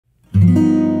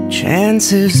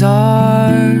Chances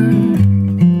are,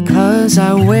 'cause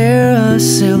I wear a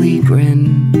silly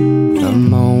grin the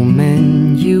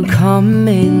moment you come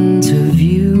into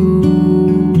view.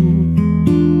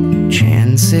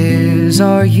 Chances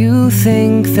are you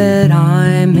think that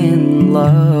I'm in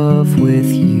love with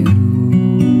you.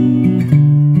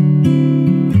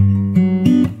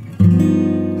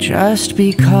 Just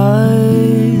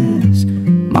because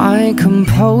my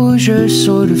composure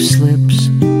sort of slips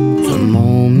the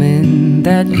moment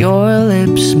that your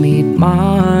lips meet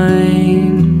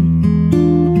mine.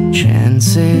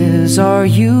 Chances are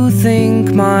you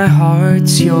think my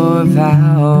heart's your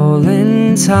valentine.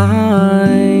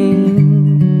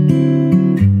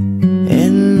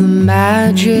 In the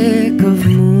magic of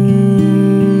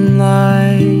moonlight,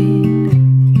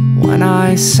 when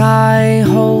I sigh,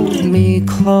 hold me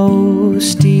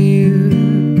close, dear.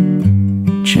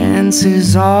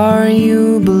 Chances are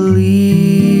you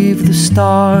believe the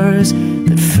stars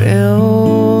that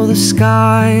fill the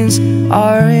skies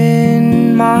are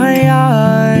in my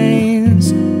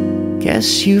eyes.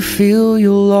 Guess you feel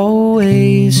you'll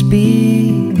always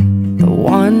be the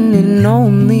one and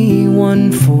only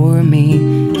one for me.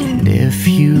 And if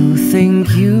you think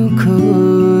you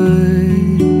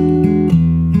could,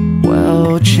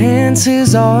 well,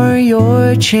 chances are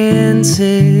your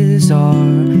chances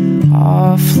are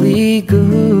awfully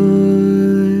good.